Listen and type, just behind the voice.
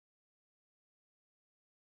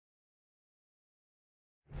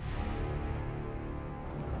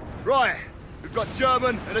Right, we've got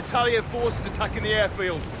German and Italian forces attacking the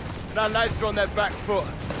airfield, and our lads are on their back foot.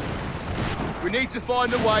 We need to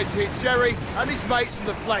find a way to hit Jerry and his mates from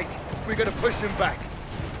the flank if we're going to push them back.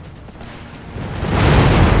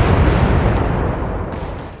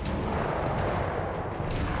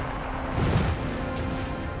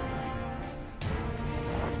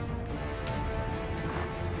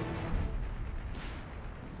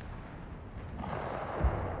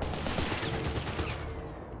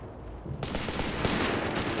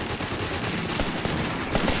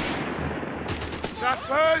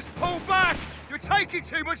 Sappers, pull back! You're taking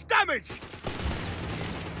too much damage!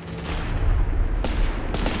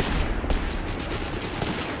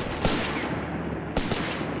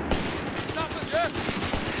 Sappers, yeah?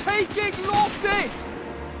 Taking losses!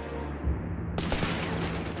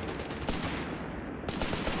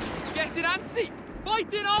 Getting antsy!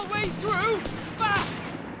 Fighting our way through! Bah!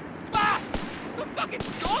 Bah! Don't fucking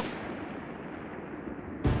stop!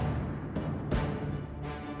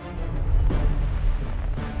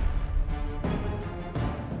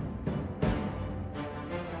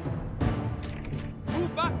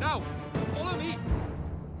 Back now! Follow me!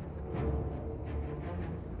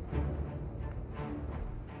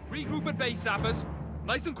 Regroup at base, Sappers.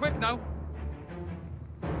 Nice and quick now.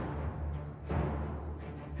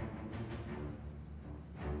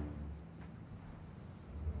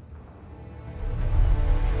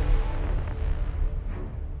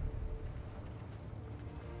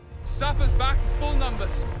 Sappers back to full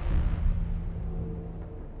numbers.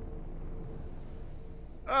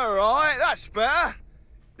 All right, that's better.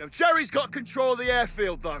 Now, Jerry's got control of the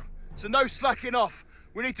airfield, though, so no slacking off.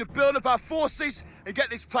 We need to build up our forces and get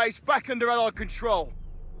this place back under Allied control.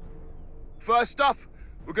 First up,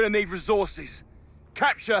 we're going to need resources.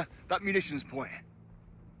 Capture that munitions point.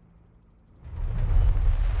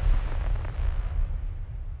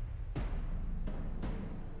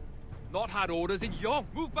 Not had orders in Yong.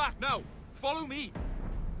 Move back now. Follow me.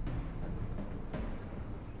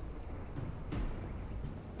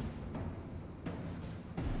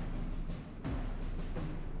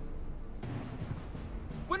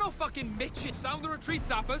 We're not fucking Mitchell. Sound the retreat,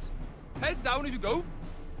 Sappers. Heads down as you go.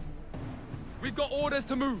 We've got orders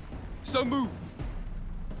to move, so move.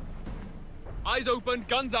 Eyes open,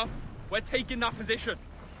 guns up. We're taking that position.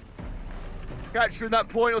 Capturing that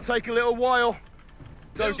point will take a little while.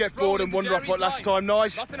 Don't get bored and wander off like last time,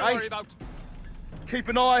 Nige. Nothing to worry about. Keep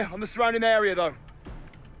an eye on the surrounding area, though.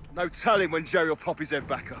 No telling when Jerry will pop his head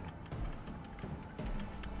back up.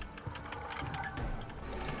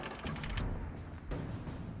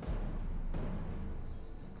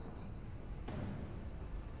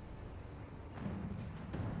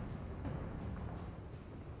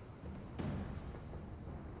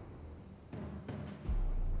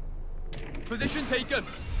 Position taken.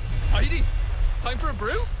 Tidy. Time for a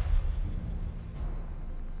brew?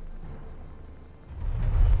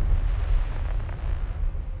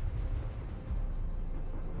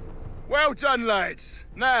 Well done, lads.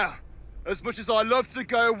 Now, as much as I love to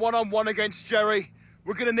go one-on-one against Jerry,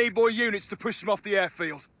 we're gonna need more units to push him off the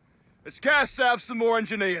airfield. Let's get ourselves some more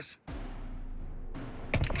engineers.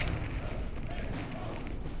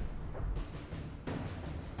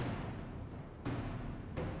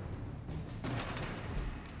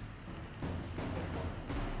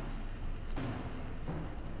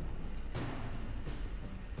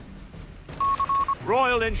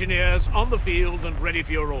 Royal Engineers on the field and ready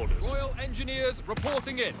for your orders. Royal Engineers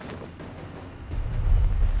reporting in.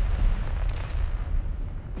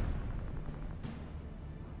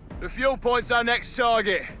 The fuel point's our next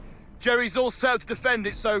target. Jerry's all set up to defend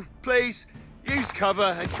it, so please, use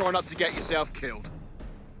cover and try not to get yourself killed.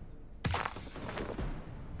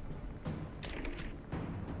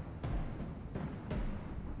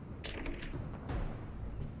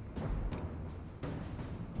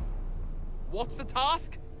 What's the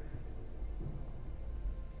task?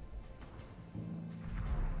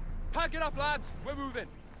 Pack it up, lads. We're moving.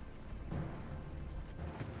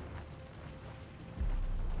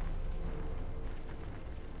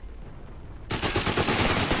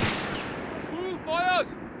 Move, fires!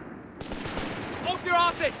 Off your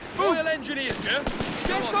asses! Royal Engineers, yeah?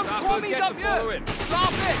 Get some Tommies up here!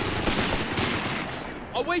 Stop it!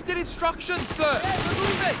 Awaited instructions, sir! Yeah, we're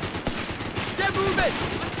moving! Get moving!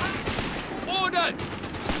 Orders!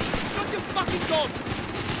 Shut your fucking dog!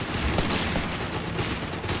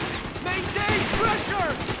 Maintain pressure!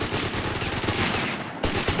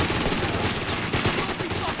 Don't be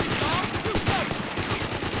fucking dog! Shoot them!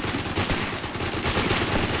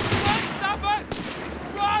 Run, Sappers!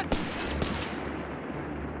 Run!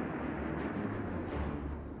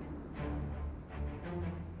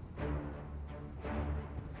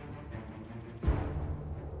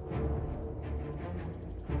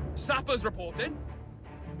 Sappers reporting.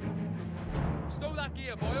 Stow that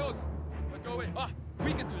gear, boys. We're going. Ah,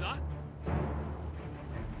 we can do that.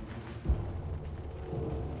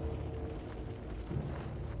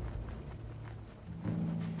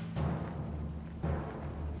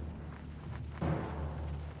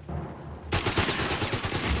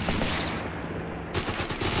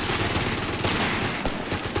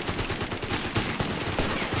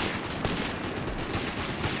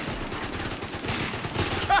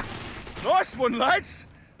 Nice one, lads.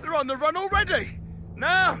 They're on the run already.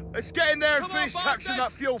 Now, let's get in there and finish capturing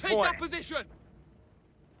that fuel point. Take that position.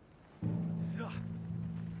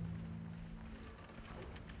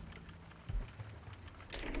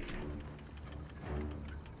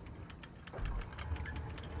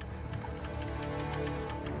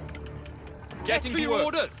 Getting to your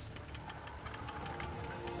orders.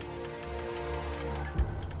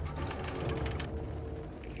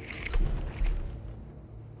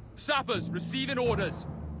 Sappers receiving orders.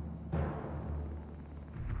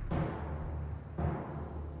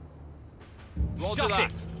 Roger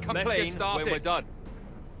that. Complain when we're done.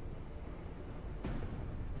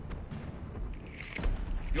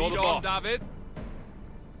 You're the boss, David.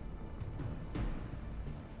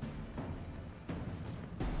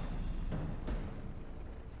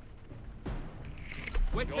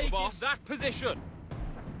 We're taking that position.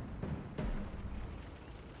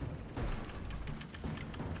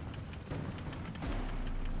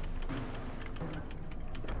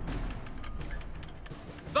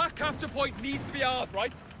 That capture point needs to be ours,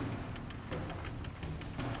 right?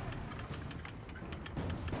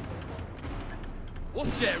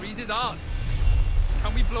 What's Jerry's is ours.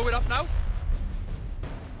 Can we blow it up now?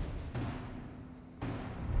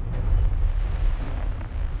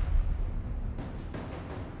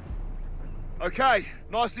 Okay,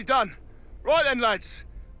 nicely done. Right then, lads.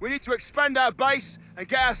 We need to expand our base and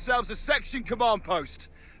get ourselves a section command post.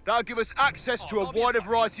 That'll give us access to a wider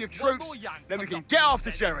variety of troops, then we can get after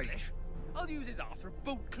Jerry. I'll use his ass for a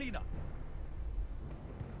boat cleanup.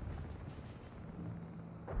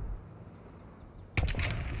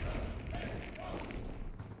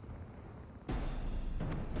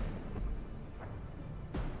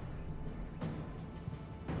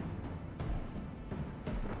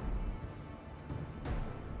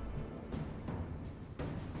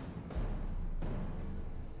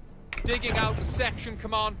 Digging out the section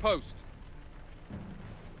command post.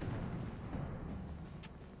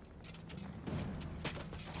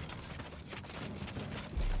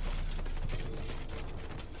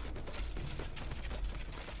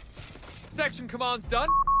 Section command's done.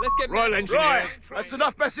 Let's get Royal Engineers. Right, that's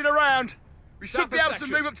enough messing around. We should be able to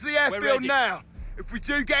move up to the airfield now. If we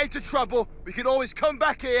do get into trouble, we can always come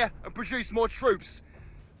back here and produce more troops.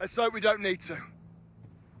 Let's hope we don't need to.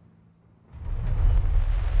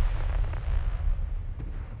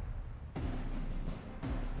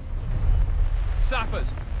 Sappers,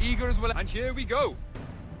 eager as well, and here we go.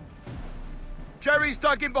 Jerry's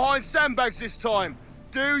dug in behind sandbags this time.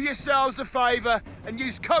 Do yourselves a favour and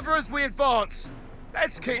use cover as we advance.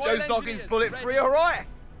 Let's keep those noggins bullet-free, all right?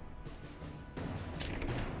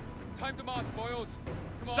 Time to march, boys.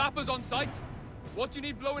 Sappers on site. What do you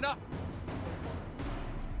need blowing up?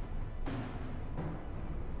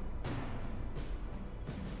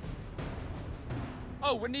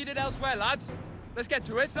 Oh, we're needed elsewhere, lads. Let's get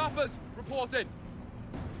to it. Sappers, reporting.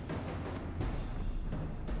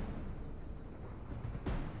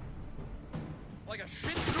 Like a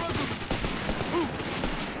shit through a boot.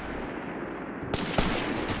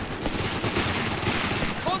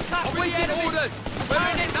 Contact with the enemy. Orders. We're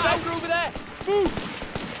in it now. Over there. Move.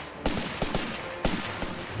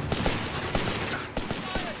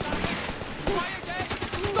 Fire again.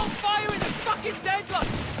 Stop firing. The fuck is dead, look.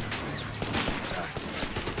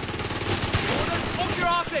 Orders. Off your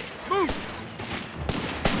arse. Move.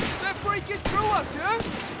 They're breaking through us, yeah?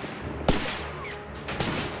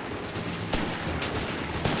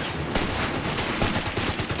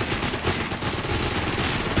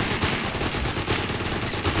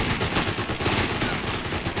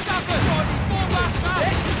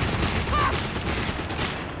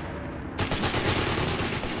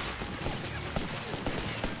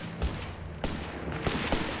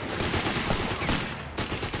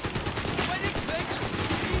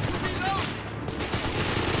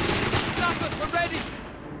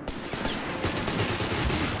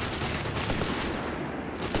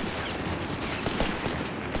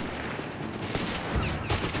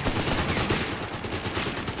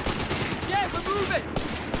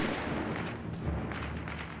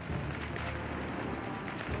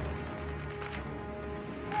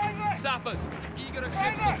 Sappers, eager to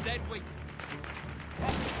shift some dead weight.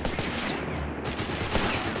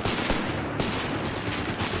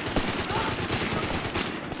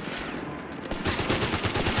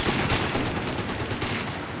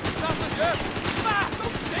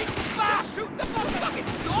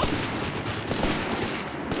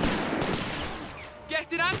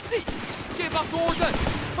 Get it antsy! Give us orders!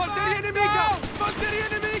 Fanteria inimiga! Fanteria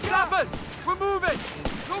inimiga! Sappers! We're moving!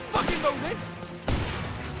 No fucking moaning!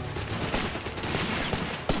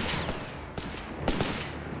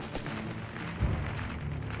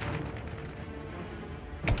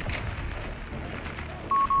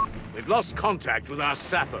 We've lost contact with our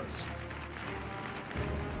sappers.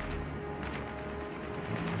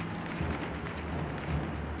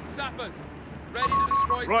 Sappers! Ready to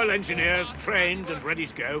destroy... Royal Engineers, trained and ready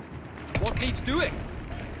to go. What needs doing?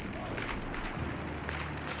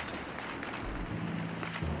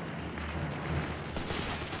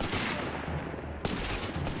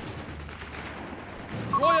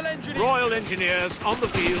 Royal Engineers! Royal Engineers on the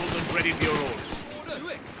field and ready for your orders.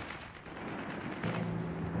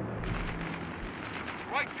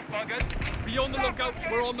 Right, buggers. Be on the lookout.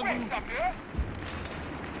 We're on the move.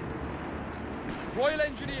 Royal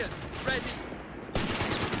Engineers, ready.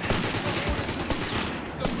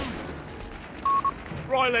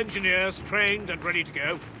 Royal Engineers, trained and ready to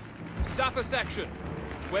go. Sapper section,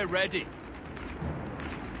 we're ready.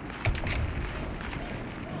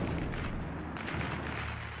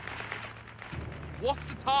 What's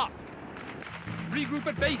the task? Regroup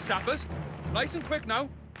at base, sappers. Nice and quick now.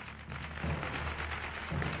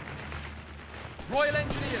 Royal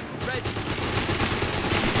Engineers, ready.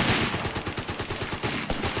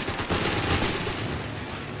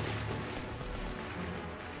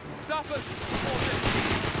 Sappers,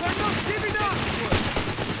 turn up, give it up!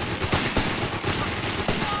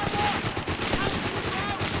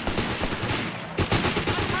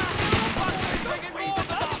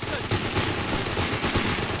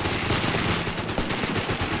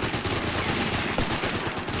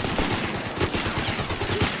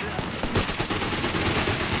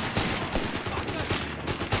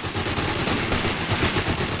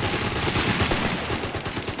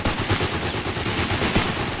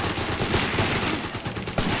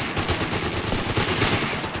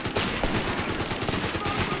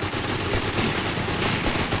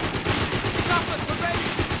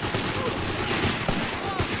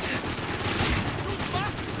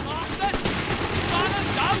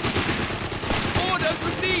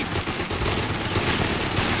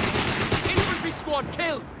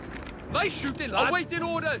 Killed! Nice shooting, lads! Awaiting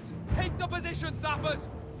orders! Take the position, sappers!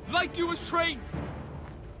 Like you was trained!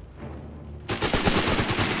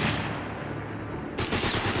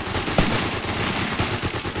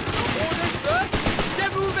 Orders, sir!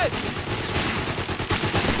 Get moving!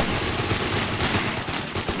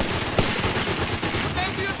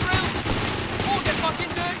 Prepare for your drill! All get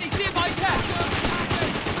fucking dirty, see if I can!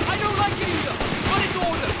 I don't like it either, but it's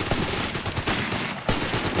orders!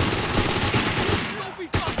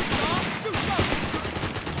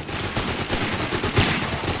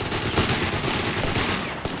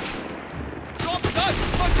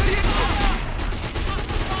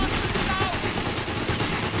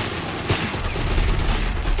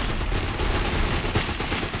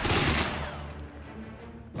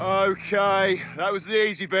 Okay, that was the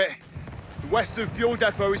easy bit. The western fuel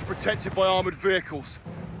depot is protected by armoured vehicles.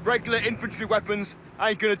 Regular infantry weapons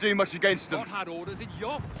ain't gonna do much against them. Not had orders in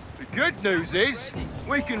yachts. The good news is,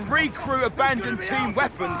 we can recruit abandoned team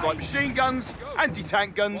weapons like machine guns,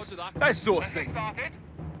 anti-tank guns, that sort of thing.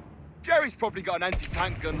 Jerry's probably got an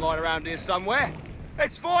anti-tank gun lying around here somewhere.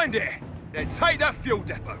 Let's find it, then take that fuel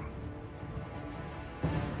depot.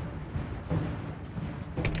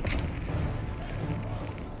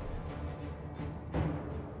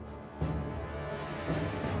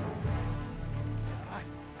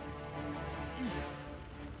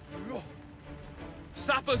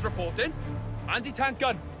 Sappers reporting. Anti-tank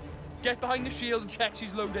gun. Get behind the shield and check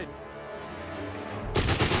she's loaded.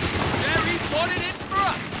 Jerry's got it in for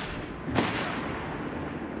us.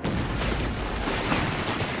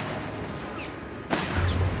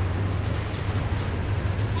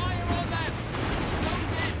 Fire on them.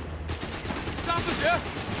 Loaded. Sappers here.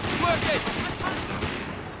 Working.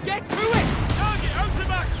 Get to it. Target out of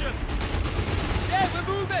action. Yeah, we're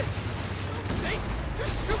moving. See?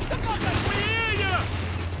 Just shoot the button. We hear you.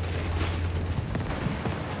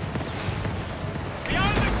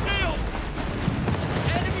 Behind the shield.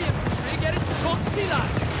 Enemy infantry getting shot, see that?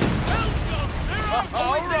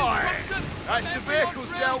 All right. That's the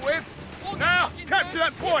vehicles dealt with. Now, capture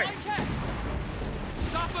that point.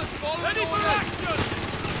 Sappers following Ready for orders. action.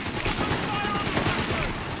 Fire on the action.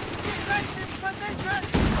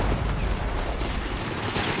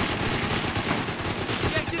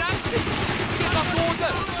 Get it antsy. Give us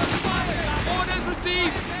orders. Orders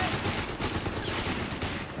received.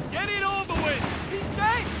 Get it over with. He's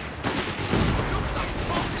dead. Look like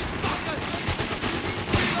fucking fuckers.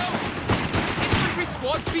 Infantry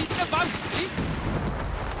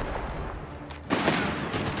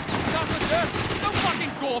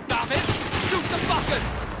scope, damn it! Shoot the fuckers!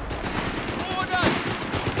 Orders!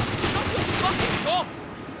 Shut your fucking cops!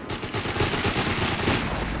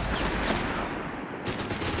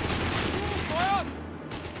 Fires!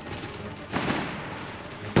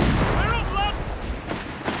 We're up, lads!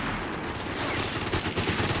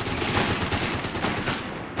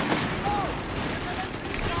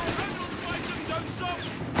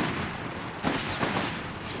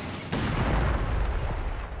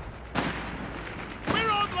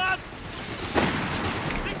 We're on, lads!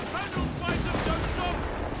 6 pound fight them, don't some!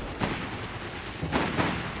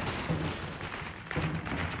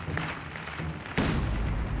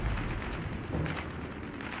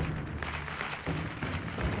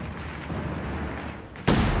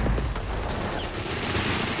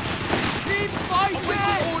 Keep fighting!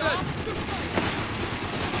 Orders!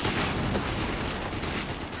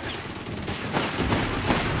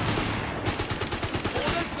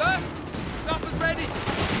 Orders, sir! Supper's ready!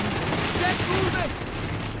 Get moving!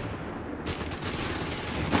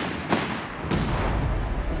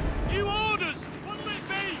 New orders! What'll it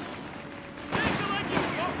be? Circle on your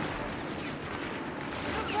box!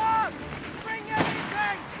 Bring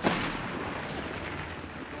everything!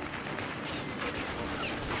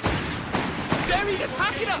 Jerry is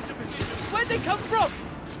hacking us! Where'd they come from?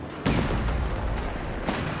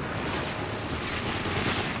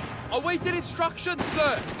 Awaited instructions,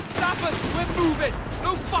 sir! Sappers, we're moving!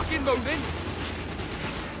 No fucking moving!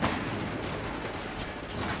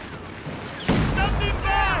 Standing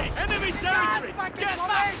by! Enemy territory! Get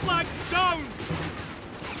that flag down!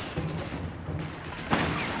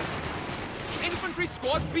 Infantry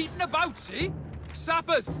squad beating about, see?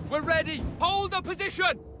 Sappers, we're ready! Hold the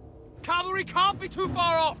position! Cavalry can't be too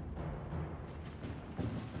far off!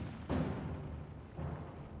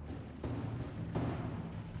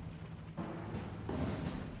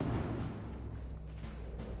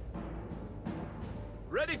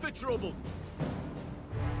 Ready for trouble.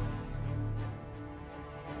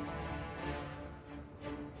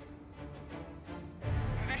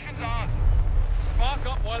 Position's ours. Spark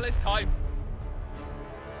up while there's time.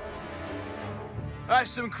 That's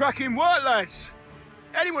some cracking work, lads.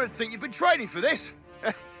 Anyone would think you've been training for this.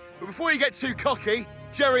 But before you get too cocky,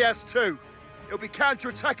 Jerry has too. He'll be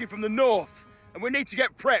counter-attacking from the north, and we need to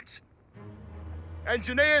get prepped.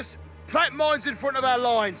 Engineers, plant mines in front of our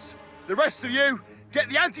lines. The rest of you, get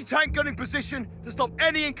the anti-tank gun in position to stop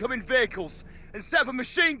any incoming vehicles, and set up a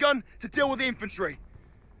machine gun to deal with the infantry.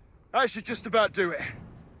 That should just about do it.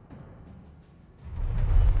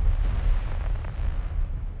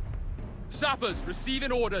 Sappers,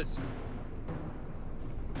 receiving orders.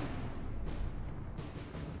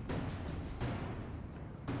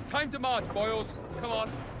 Time to march, boys. Come on.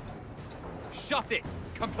 Shut it.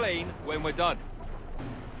 Complain when we're done.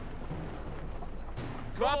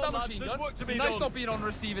 Grab on, that lads, machine there's gun. work to be Nice done. not being on the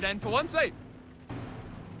receiving end for once, eh?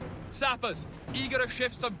 Sappers, eager to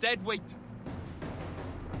shift some dead weight.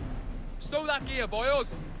 Stow that gear,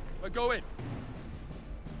 boys. We're going.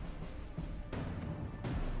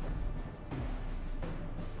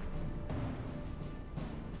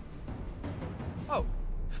 Oh,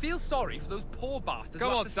 feel sorry for those poor bastards. Come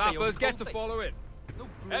who on, have to stay Sappers, get to cold following. No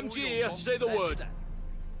glory MG or here, bomb say the there, word. is there?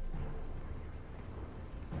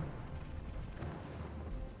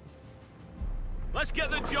 Let's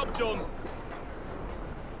get the job done.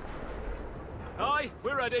 Aye,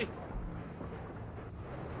 we're ready.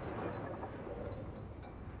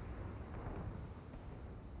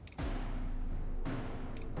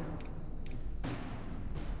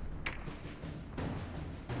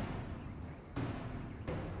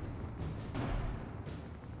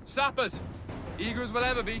 Sappers, eager as we'll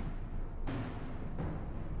ever be.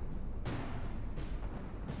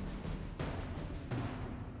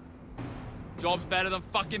 Job's better than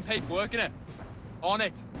fucking paperwork, innit? On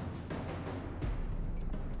it.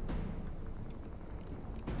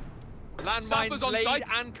 Landmines on laid site.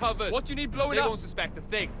 and covered. What do you need blowing They up? won't suspect a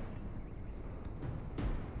thing.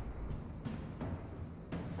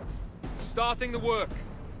 Starting the work.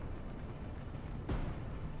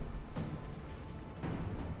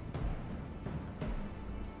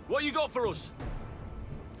 What you got for us?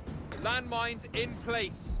 Landmines in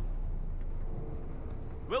place.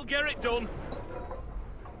 We'll get it done.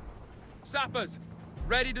 Sappers,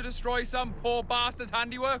 ready to destroy some poor bastard's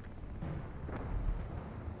handiwork?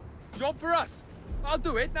 Job for us. I'll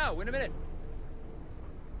do it now, in a minute.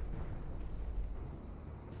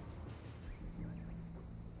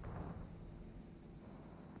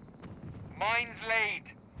 Mines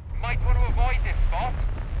laid. Might want to avoid this spot.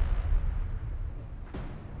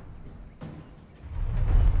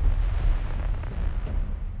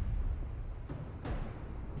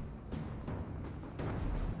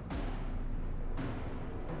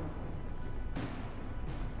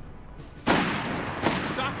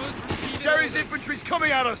 Jerry's infantry's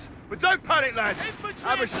coming at us, but don't panic, lads.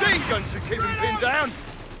 Our machine guns should keep him pinned down.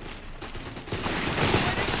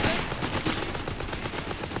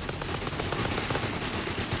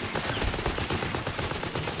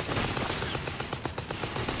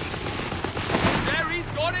 Jerry's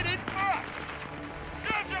got it in.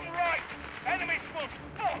 Serves him right! Enemy squad's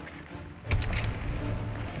fucked!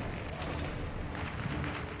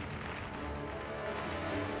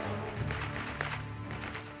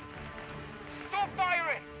 Stop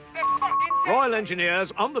firing! They're fucking dead! Royal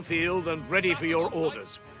Engineers on the field and ready for your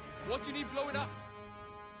orders. What do you need blowing up?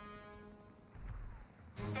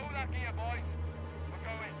 Stow that gear, boys. We're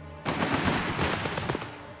going.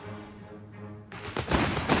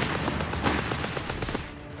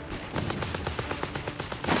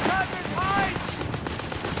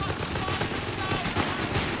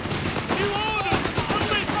 New orders!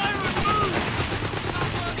 Only fire and move!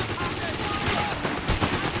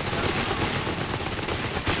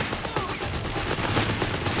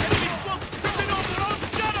 Enemy squads tripping on their own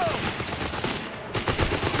shadow!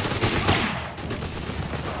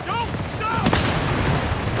 Don't stop!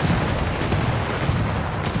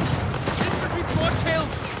 Infantry squad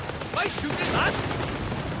killed. Nice shooting, lads.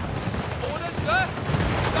 Orders, sir.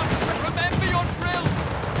 Remember your drill.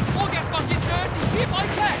 Or get fucking dirty. See if I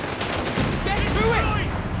can. Get to it.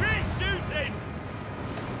 Great shooting!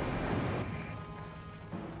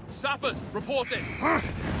 Sappers, reporting. I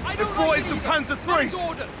They've don't brought like in some either. Panzer IIIs. Signed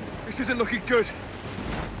orders. This isn't looking good.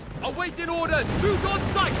 Awaiting orders. Shoot on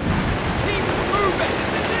sight. Keep moving.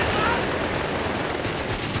 This is it, lads.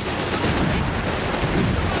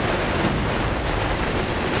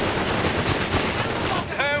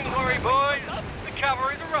 Don't worry, boys. The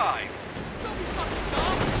cavalry's arrived. Don't be fucking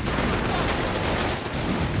dumb.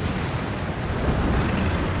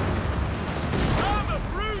 Armor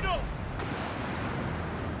brutal!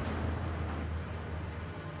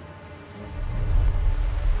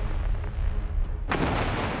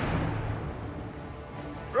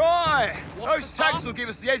 Right! What's Those the tanks plan? will give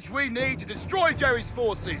us the edge we need to destroy Jerry's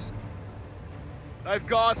forces. They've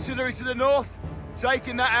got artillery to the north.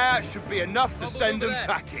 Taking that out should be enough to Troubles send over them there,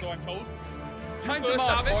 packing. so I'm told. Time First, to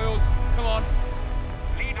march, David. boys. Come on.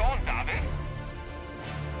 Lead on, David.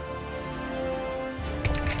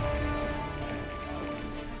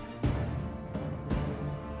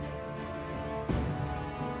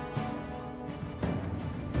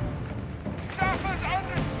 Sappers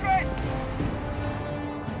under strength!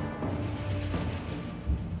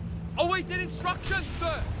 Awaiting instructions,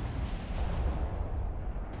 sir.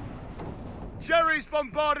 Jerry's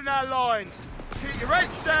bombarding our lines. Keep your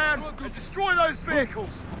heads down and destroy those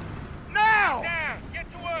vehicles. Now! Down! Get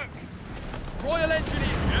to work! Royal Engineers,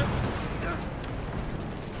 yeah?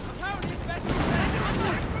 Apparently it's better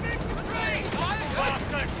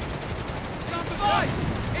Bastard! Sappers,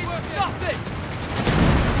 it's nothing.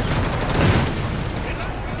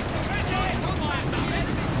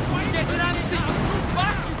 Get an anti. Shoot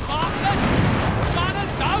back, you bastard.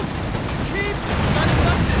 Banners down. Keep running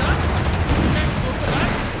up, huh? Check over that.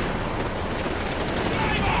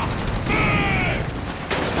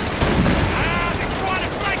 They're trying to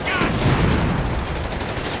flank us!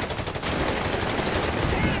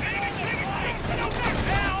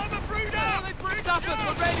 Now, I'm a brooder! Sappers,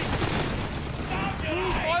 we're ready.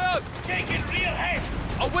 Move, fire. Taking real head!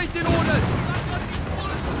 Awaiting orders.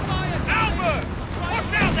 Albert!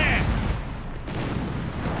 What's out there?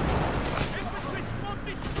 Infantry squad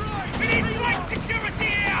destroyed! We need flank security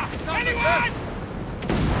here! Anyone?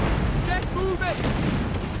 Get moving.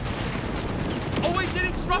 Awaiting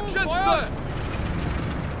instructions, sir.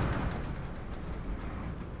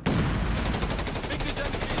 Fingers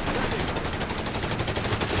empty, ready.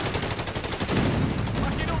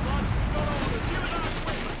 Back it up, lads. We've got orders. You and our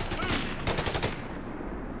equipment. Move!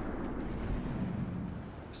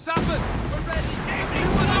 Sappers, we're ready. You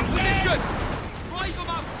in our position. Drive them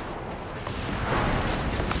out.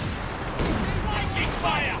 Flanking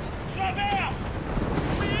fire! Traverse!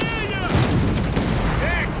 We hear you!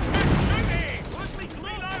 Yes! Shoot me! Push me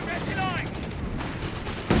clear! Reload, ready line!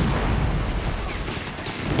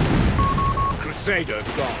 Crusader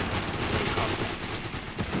gone.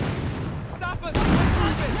 Sappers, we're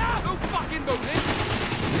moving. No fucking moving.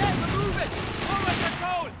 Yeah, we're moving. All right,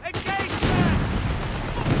 Nicole! Engage there!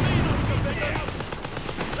 Lean on the bigger!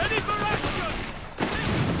 Ready for action!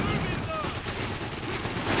 Things moving though!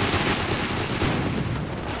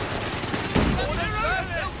 Orders, sir.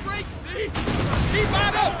 They'll break, see? Keep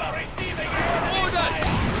at them. Receiving Orders.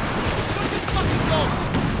 Something fucking wrong.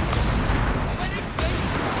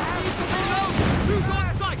 Keep the reload. Shoot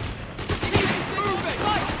on sight.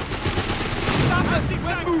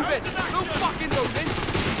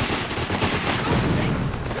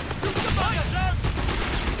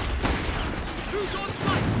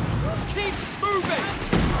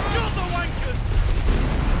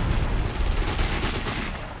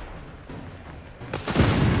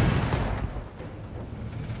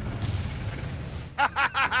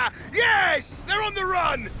 Yes! They're on the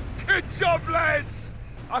run! Good job, lads!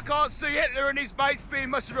 I can't see Hitler and his mates being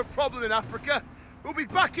much of a problem in Africa. We'll be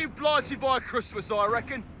back in Blighty by Christmas, I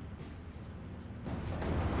reckon.